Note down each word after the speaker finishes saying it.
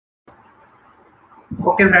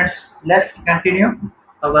Okay friends, let's continue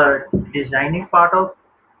our designing part of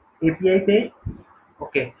API page.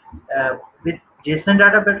 Okay, with JSON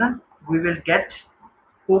data button, we will get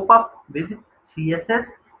pop-up with CSS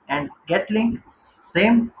and get link,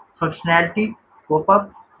 same functionality,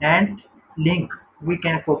 pop-up and link. We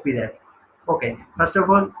can copy that. Okay, first of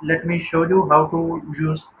all, let me show you how to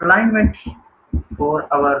use alignment for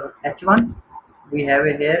our H1. We have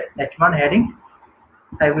a here H1 heading.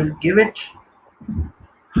 I will give it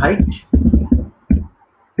height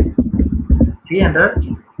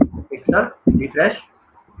 300 pixel, refresh.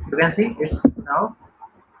 You can see it's now.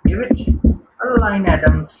 Give it a line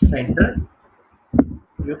item center.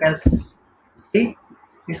 You can see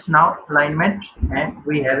it's now alignment and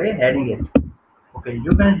we have a heading it. Okay,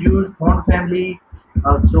 you can use font family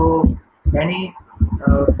also any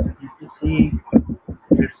let's see.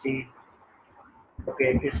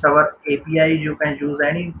 Okay, it's our API. You can use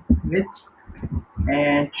any which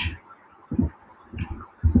and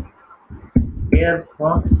here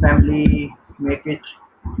font family make it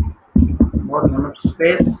more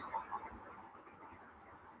monospace.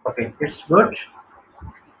 Okay, it's good.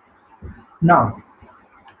 Now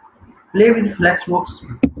play with flexbox.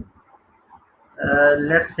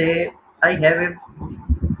 Let's say I have a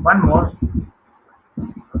one more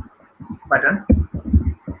button.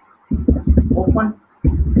 Open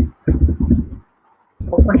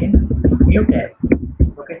in new tab.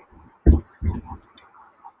 Okay,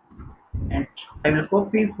 and I will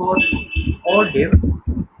copy for all div,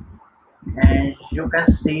 and you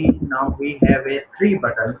can see now we have a three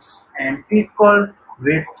buttons and equal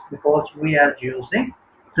width because we are using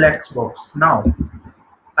flexbox. Now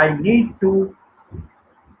I need to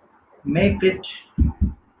make it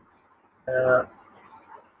uh,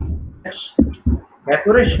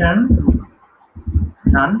 decoration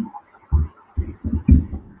none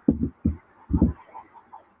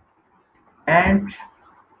and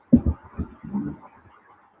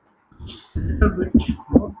little bit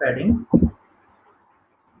more padding.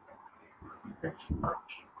 It's not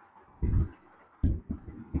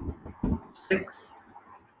 6.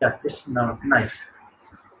 Yeah, it's now nice.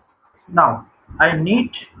 Now I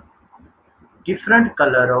need different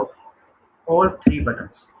color of all three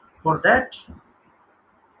buttons. For that,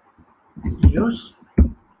 use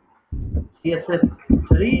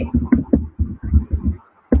CSS3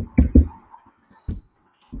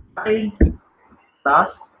 file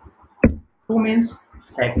class. 2 means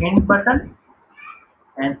second button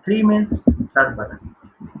and 3 means third button.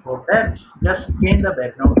 For that, just change the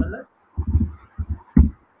background color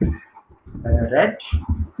red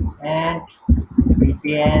and we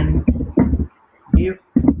can give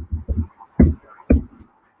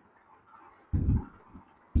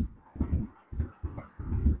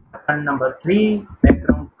button number 3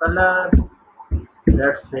 background color.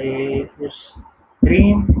 Let's say it's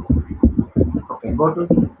green. Okay, go to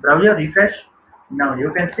browser, refresh. Now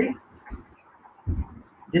you can see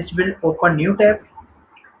this will open new tab.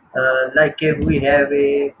 Like we have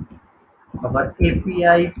our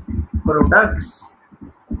API products,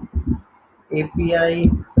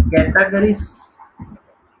 API categories,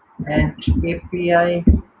 and API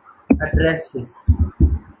addresses.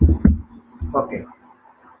 Okay,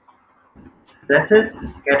 addresses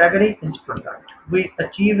is category is product. We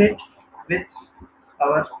achieve it with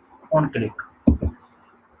our own click.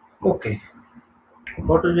 Okay,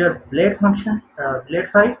 go to your blade function, blade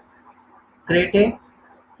file, create a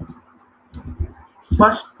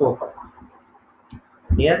first pop-up.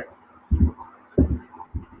 Here,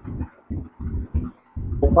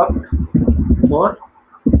 pop-up for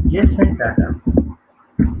JSON data.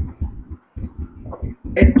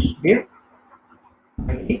 Get div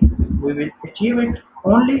ID. We will achieve it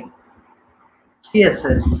only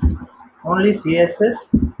CSS,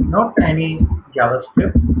 not any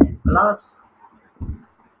JavaScript class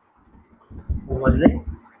overlay,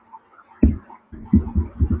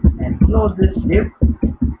 and close this div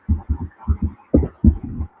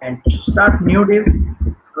and start new div,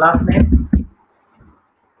 class name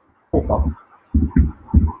pop-up.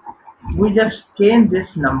 We just change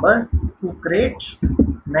this number to create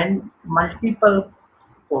multiple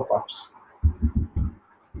pop-ups.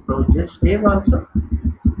 Close this div also.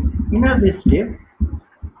 Inner this div,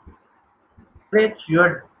 create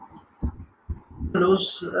your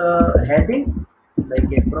close heading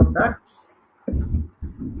like a products,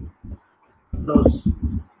 close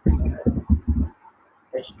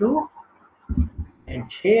H2,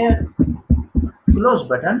 and here close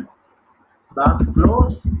button, box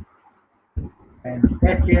close, and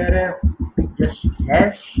href just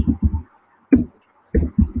hash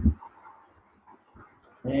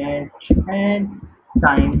and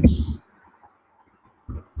times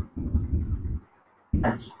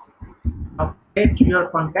s. Update your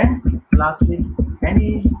content class with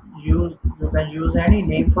any use. You can use any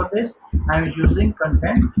name for this. I am using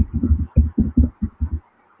content.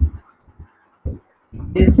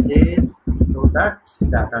 This is products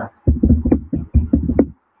data.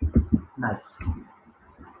 Nice.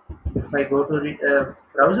 If I go to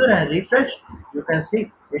browser and refresh, you can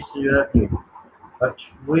see it's your code, but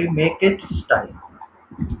we make it style.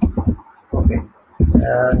 Okay.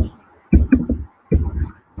 Uh,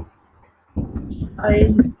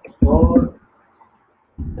 Style for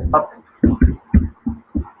up.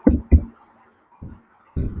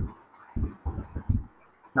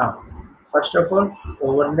 Now, first of all,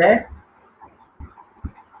 overlay.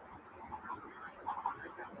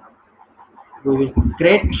 We will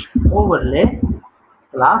create overlay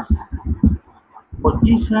class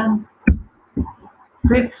position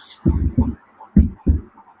fixed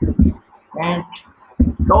and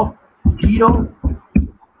top 0,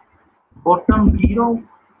 bottom 0,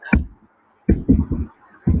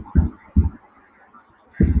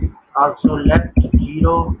 also left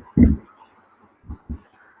 0,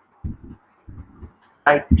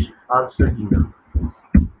 right also 0.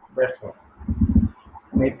 That's all.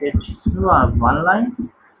 Make it one line.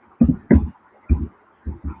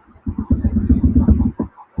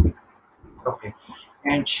 Okay.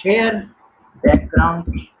 And here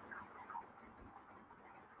background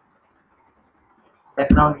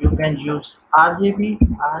you can use RGB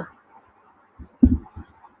or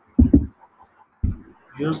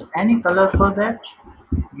use any color for that.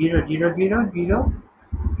 0 0 0 0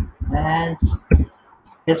 and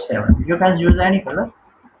it's 7. You can use any color.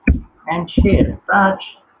 And here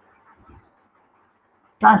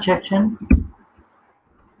transaction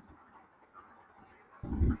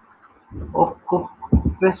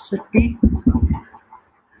opacity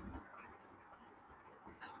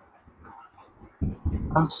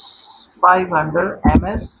on 500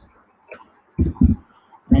 ms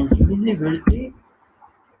and visibility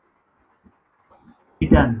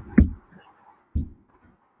hidden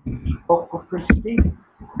opacity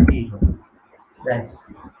 0. That's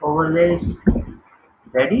overlays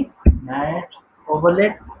ready. And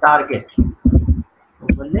overlay target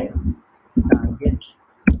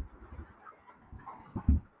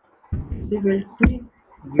visibility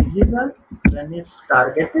visible when it's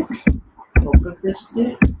targeted.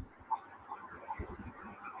 Opacity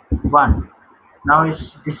 1. Now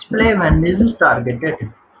it's display when this is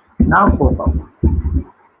targeted. Now pop-up.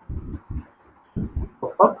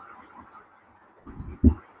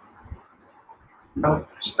 Now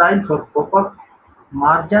style for pop-up,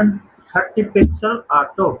 margin 30 pixel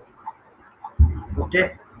auto.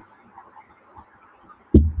 Okay,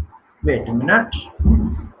 wait a minute.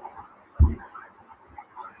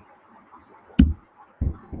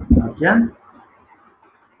 Margin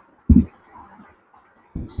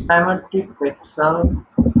 70 pixel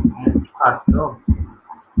and auto.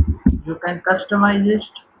 You can customize it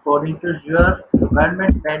according to your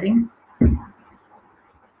requirement. Padding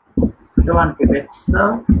 20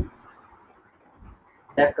 pixel.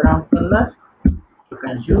 Background color, you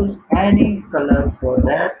can use any color for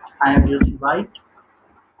that. I am using white.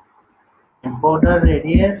 And border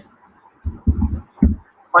radius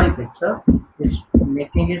 5 pixel is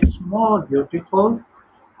making it more beautiful.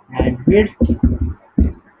 And width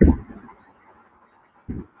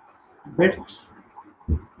 30%.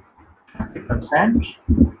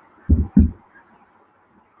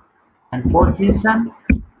 And position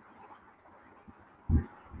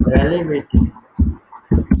relativity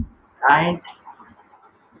and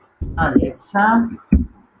Alexa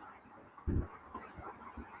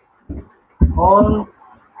all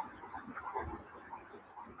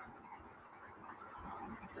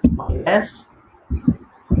less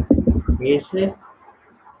basic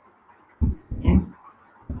in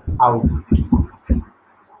out.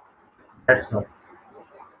 That's all.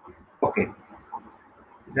 Okay,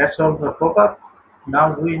 that's all for pop-up.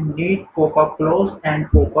 Now we need pop-up close and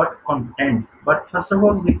pop-up content. But first of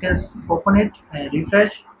all, we can open it and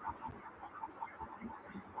refresh.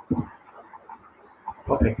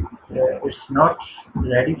 Okay, it's not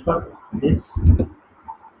ready for this.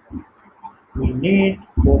 We need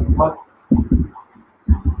pop-up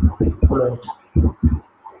close.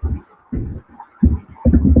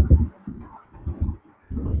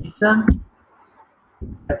 Position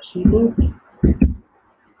absolute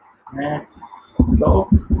and top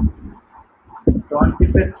 20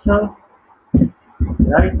 pixel,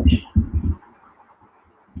 right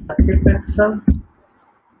 30 pixel,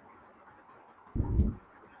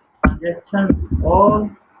 transaction all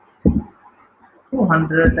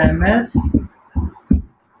 200 ms.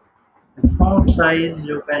 Font size,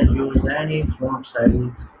 you can use any font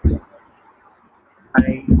size.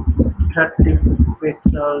 I 30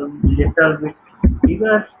 pixel, little bit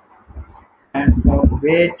bigger, and font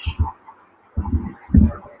weight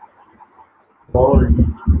bold.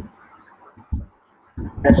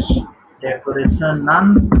 That's decoration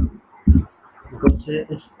none because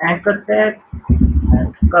it's anchor tag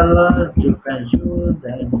and color you can use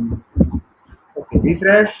and okay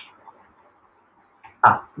refresh.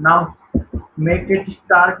 Now make it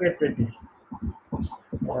targeted.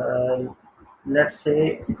 Uh, let's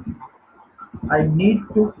say I need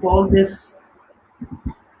to call this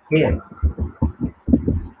here.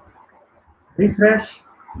 Refresh.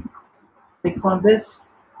 Click on this.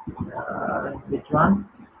 Which one?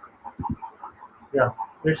 Yeah,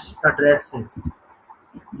 its addresses.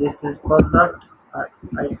 This is product.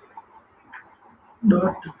 I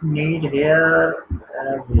don't need here.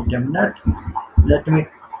 Wait a minute. Let me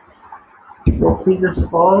copy this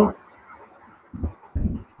all.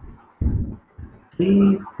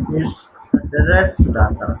 3 is address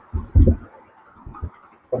data.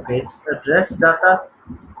 Okay, it's address data.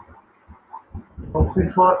 Copy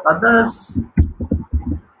for others.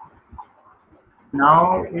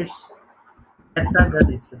 Now it's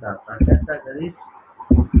categories data. Categories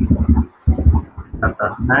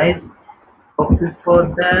data. Nice. Copy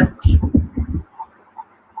for that.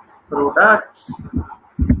 Products.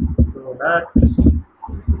 Products.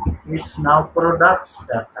 It's now products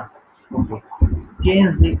data. Okay.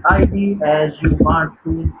 Change the ID as you want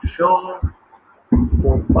to show.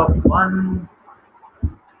 Pop-up 1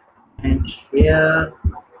 and here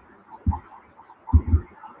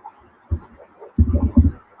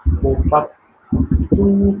pop-up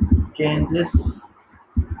 2. Change this.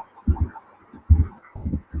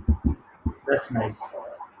 That's nice.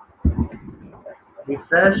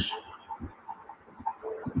 Refresh.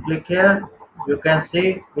 Click here. You can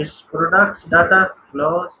see this products data.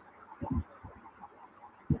 Close.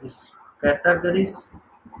 This categories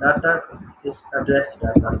data is address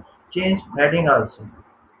data. Change heading also.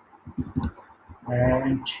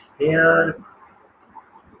 And here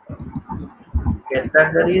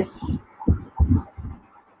categories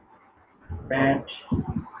and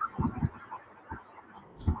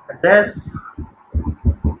address.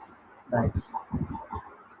 Nice.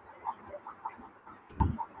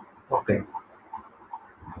 Okay.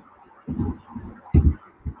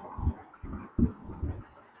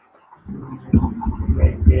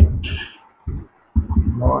 Make it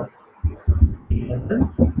more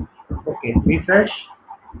level. Okay, refresh.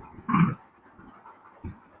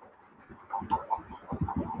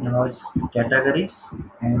 Now it's categories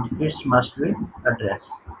and it must be address.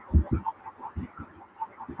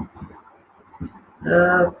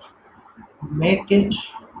 Make it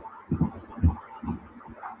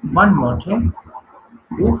one more thing.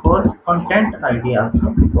 Do for content ID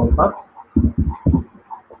also. Pop up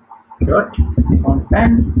dot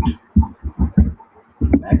content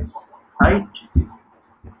max height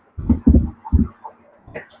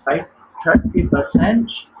 30%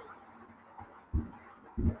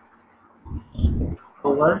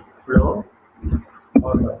 overflow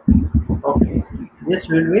order. Okay, this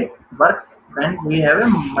will be work when we have a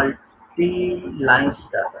multi-lines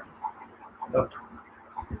data. Okay.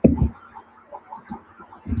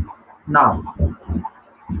 Now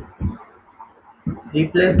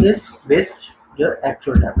replace this with your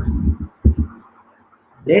actual data.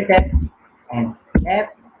 Latex and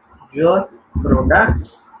app your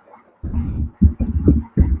products.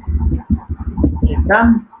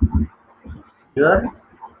 Return your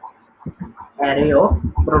array of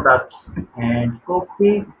products and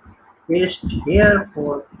copy paste here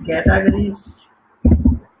for categories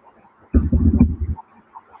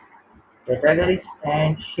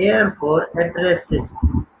and here for addresses.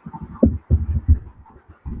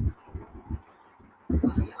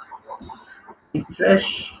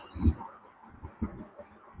 Refresh.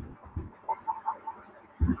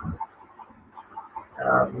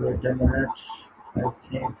 Wait a minute. I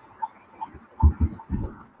think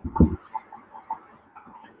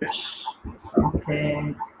it's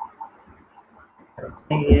something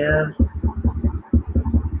here.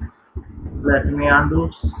 Let me undo.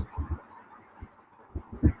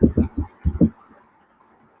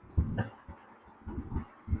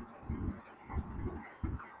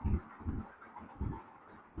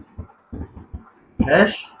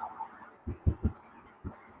 Refresh.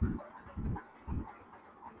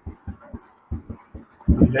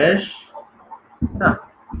 Refresh.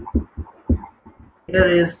 Here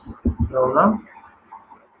is problem.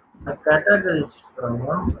 The category is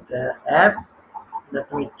problem. The app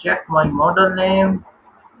Let me check my model name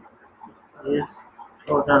is,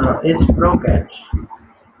 oh no, is Procat.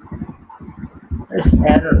 It's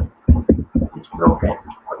error. It's Procat.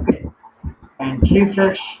 Okay. And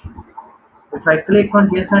refresh. If I click on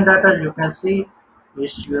JSON data, you can see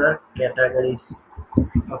it's your categories.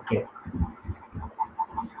 Okay.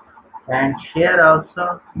 And here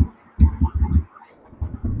also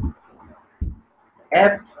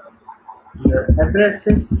app, your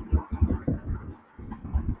addresses,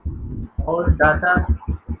 all data,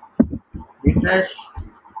 refresh,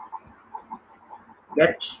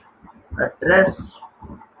 get address,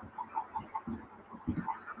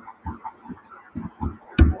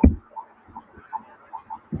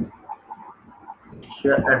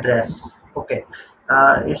 your address. Okay.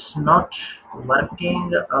 It's not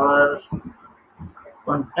working our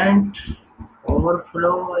content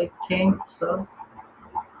overflow, I think so.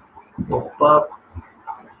 Pop-up,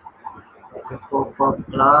 okay, pop-up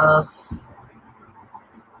class,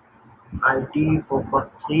 ID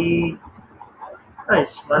pop-up 3. Oh,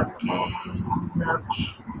 it's working. Not.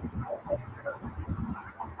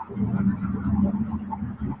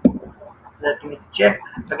 Let me check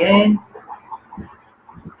again.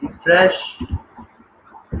 Refresh.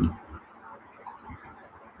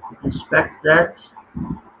 Inspect that.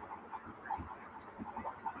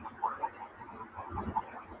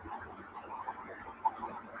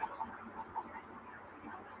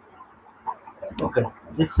 Okay,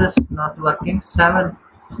 this is not working. 7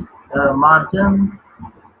 margin.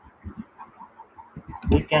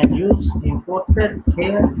 We can use imported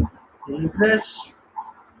here. Refresh.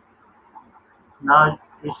 Now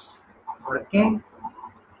it's working.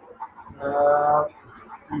 Uh,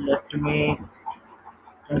 Let me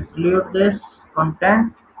include this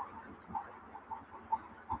content.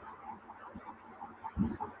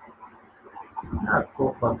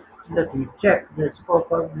 Pop-up. Let me check this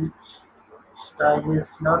pop-up which style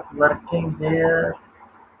is not working here.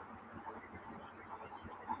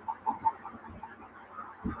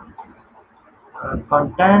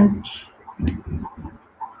 Content.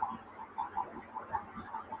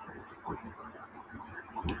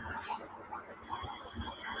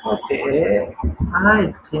 Okay,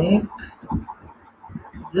 I think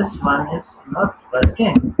this one is not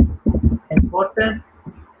working. Important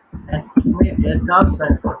and maybe it's also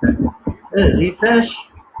important. Refresh.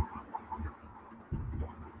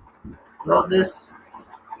 Close this.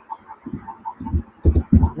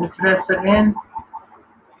 Refresh again.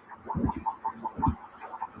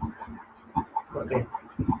 Okay.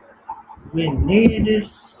 We need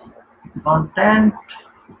its content.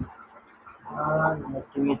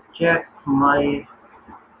 Let me check my.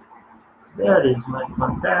 Where is my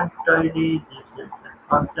content ID? This is the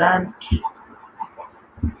content.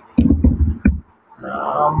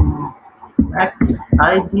 X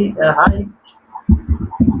ID height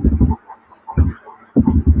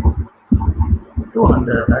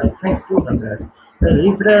 200. I think 200.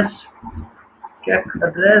 Refresh. Check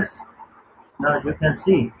address. Now you can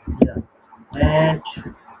see. Yeah. And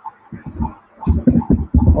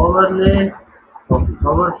overlay.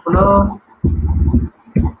 Overflow.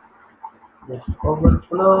 This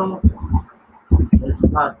overflow is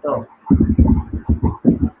auto.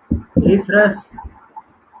 Refresh.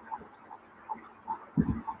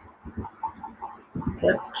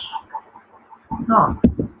 Get. No.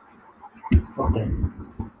 Okay.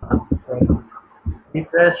 So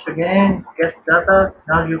refresh again. Get data.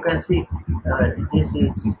 Now you can see this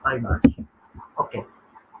is my match. Okay.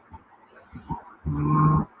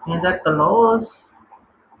 In the close,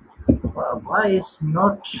 why is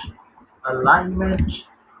not alignment?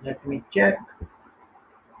 Let me check.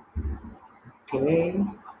 Okay.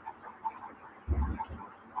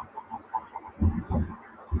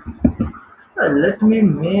 Let me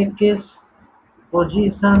make his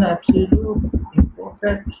position absolute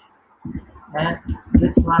important, and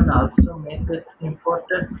this one also make it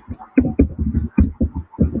important.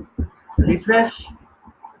 Refresh.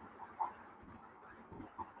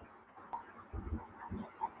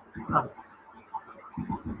 uh,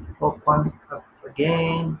 Open up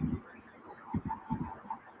again.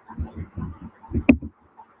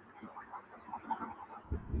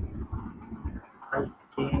 I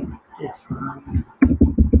think this one.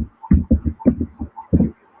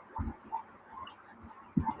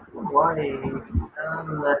 Why?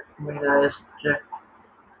 Let me just check.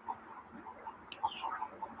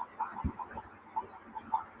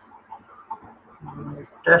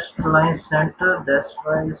 Test line center. That's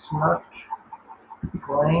why it's not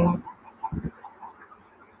going.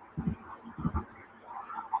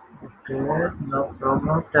 Okay, no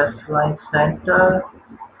problem. Test line center.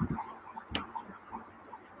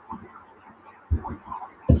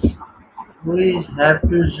 we have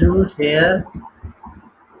to use here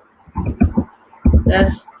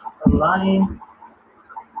test line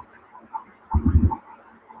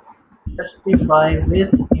justify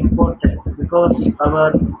with important because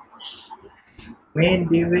our main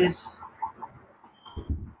div is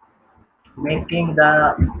making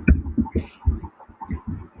the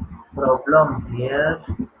problem here,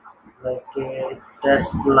 like a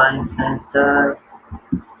test line center.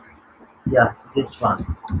 Yeah, this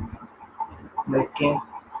one making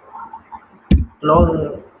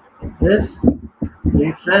close this,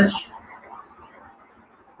 refresh.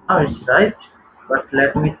 Now it's right, but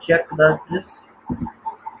let me check that this.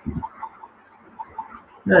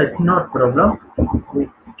 No, it's not problem. We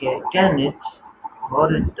can it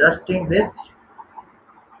more interesting with,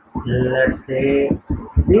 let's say,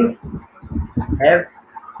 if have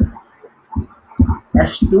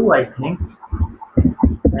h2, I think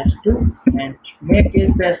h2, and make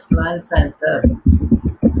it best line center.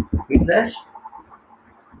 Refresh.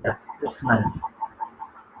 Yeah, it's nice.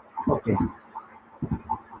 Okay,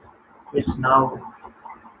 it's now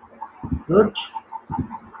good,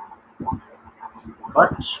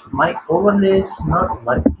 but my overlay is not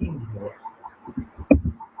working here.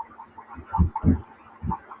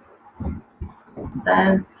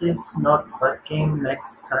 That is not working.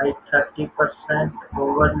 Max height 30%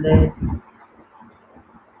 overlay.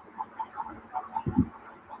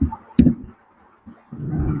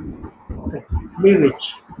 Okay, leave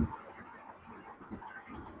it.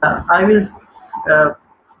 I will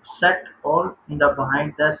set all in the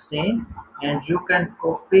behind the scene, and you can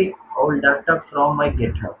copy all data from my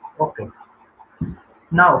GitHub. Okay.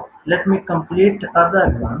 Now let me complete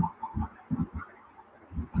other one.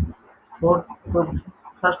 For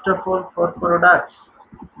first of all, for products,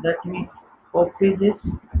 let me copy this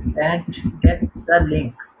and get the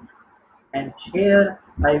link, and here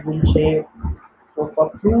I will say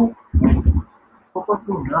pop-up 2 and pop-up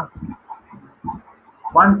 2 no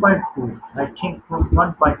 1.2, I think for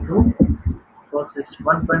 1.2, because it's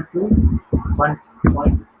 1.2,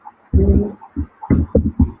 1.2,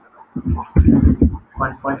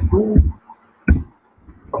 1.2.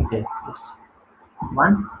 Okay, it's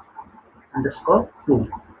 1_2.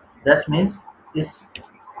 That means this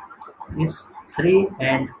is 3,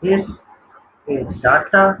 and here's a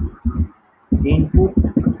data input.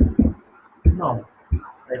 No,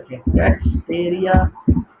 I think text area,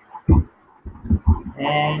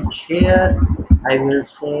 and here I will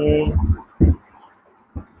say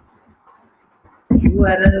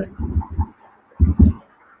URL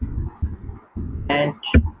and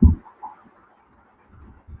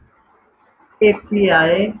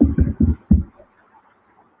API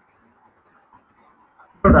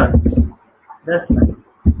products. That's nice.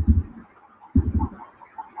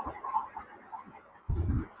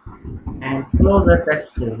 And close the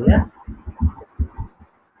text area.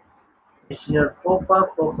 It's your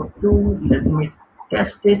pop-up 2. Let me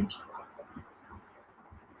test it.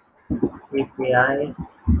 API,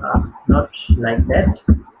 not like that.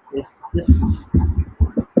 It's this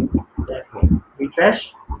that way.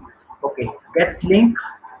 Refresh. Okay, get link.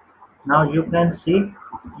 Now you can see,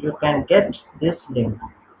 you can get this link.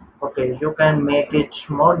 Okay, you can make it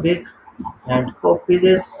more big and copy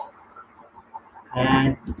this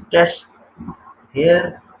and test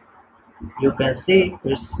here. You can see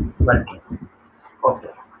it's working.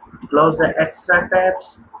 Okay, close the extra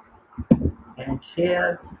tabs, and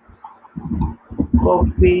here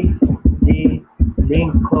copy the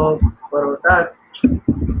link of product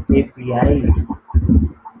API.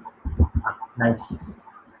 Nice.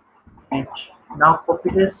 And now copy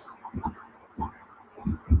this,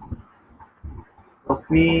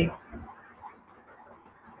 copy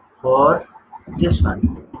for this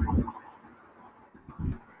one,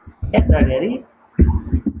 category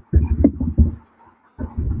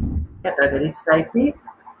type,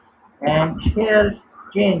 and here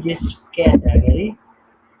change this category.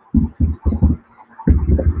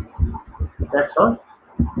 That's all.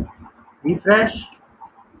 Refresh,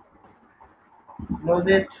 close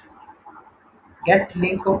it, get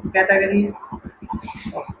link of category.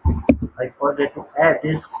 Oh, I forgot to add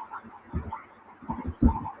this.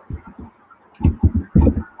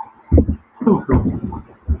 Two.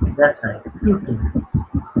 That's right. Two.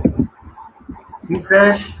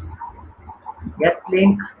 Refresh, get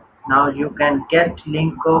link. Now you can get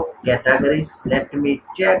link of categories. Let me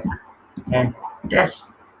check and test.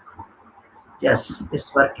 Yes,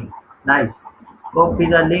 it's working. Nice. Copy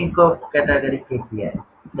the link of category API.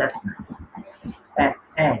 That's nice.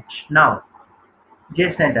 And now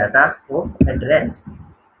JSON data of address.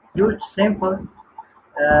 Use same for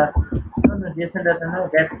uh, no, JSON data, no,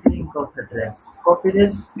 get link of address. Copy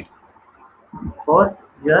this for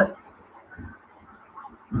your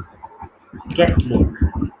get link.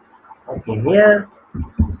 Okay, here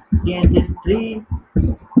change this 3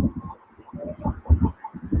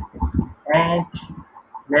 and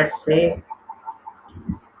let's say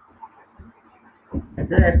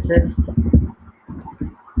addresses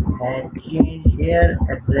and change here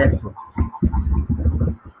addresses.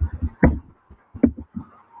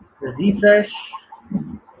 Refresh,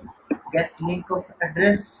 get link of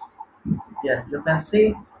address. Yeah, you can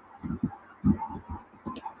see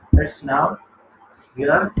it's now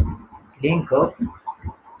your link of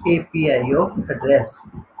API of address.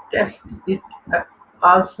 Test it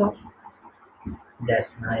also.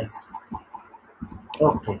 That's nice.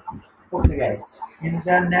 Okay. Okay guys. In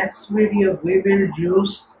the next video we will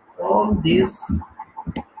use all these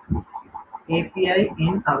API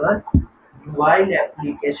in our mobile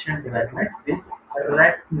application development with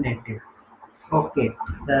React Native. Okay,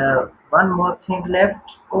 the one more thing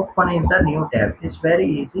left. Open in the new tab. It's very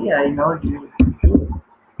easy. I know you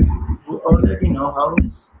already know how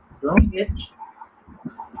it's doing it.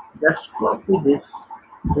 Just copy this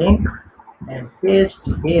link and paste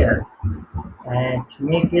here and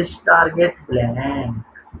make its target blank.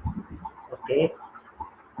 Okay,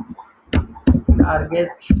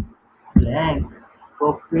 target blank.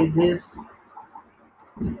 Copy this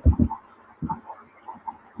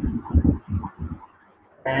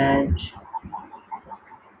and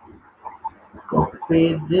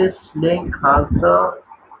copy this link also.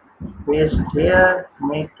 Paste here.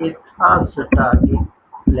 Make it also target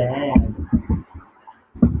blank.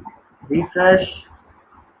 Refresh.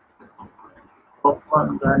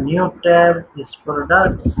 Open the new tab is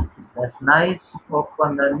products. That's nice.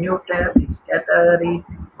 Open the new tab is category.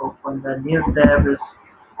 Open the new tab is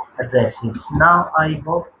addresses. Now I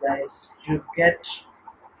hope guys you get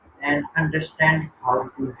and understand how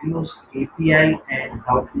to use API and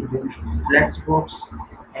how to use Flexbox,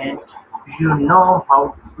 and you know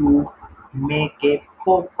how to make a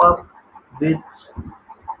pop-up with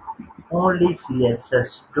only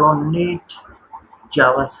CSS. Don't need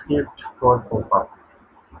JavaScript for pop-up.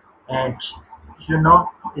 And you know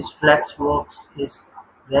this Flexbox is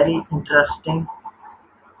very interesting.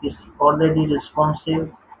 It's already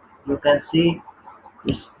responsive. You can see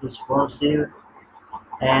it's responsive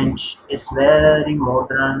and it's very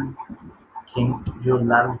modern thing you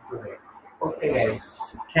learn today. Okay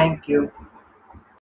guys, thank you.